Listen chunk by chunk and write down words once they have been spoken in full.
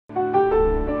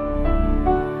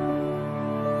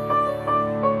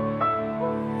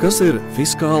Kas ir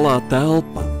fiskālā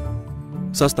telpa?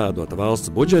 Sastādot valsts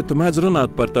budžetu, mēdz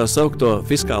runāt par tā saukto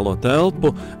fiskālo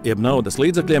telpu, jeb naudas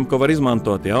līdzekļiem, ko var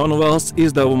izmantot jaunu valsts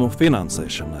izdevumu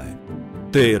finansēšanai.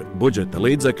 Tie ir budžeta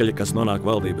līdzekļi, kas nonāk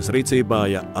valdības rīcībā,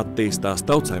 ja attīstās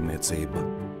tautsaimniecība.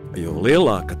 Jo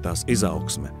lielāka tās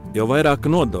izaugsme, jo vairāk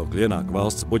nodokļu ienāk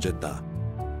valsts budžetā.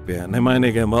 Pie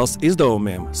nemainīgiem valsts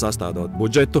izdevumiem, sastādot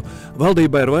budžetu,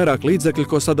 valdībai ir vairāk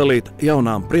līdzekļu, ko sadalīt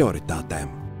jaunām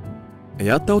prioritātēm.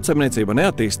 Ja tautsaimniecība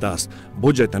neattīstās,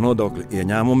 budžeta nodokļu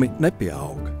ieņēmumi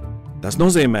nepieaug. Tas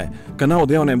nozīmē, ka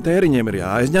nauda jauniem tēriņiem ir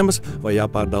jāaizņemas vai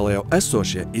jāpārdala jau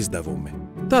esošie izdevumi.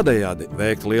 Tādējādi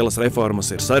veikt lielas reformas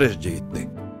ir sarežģīti.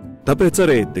 Tāpēc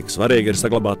arī tik svarīgi ir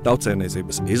saglabāt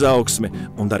tautsaimniecības izaugsmi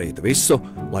un darīt visu,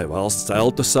 lai valsts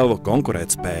celtu savu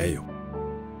konkurētspēju.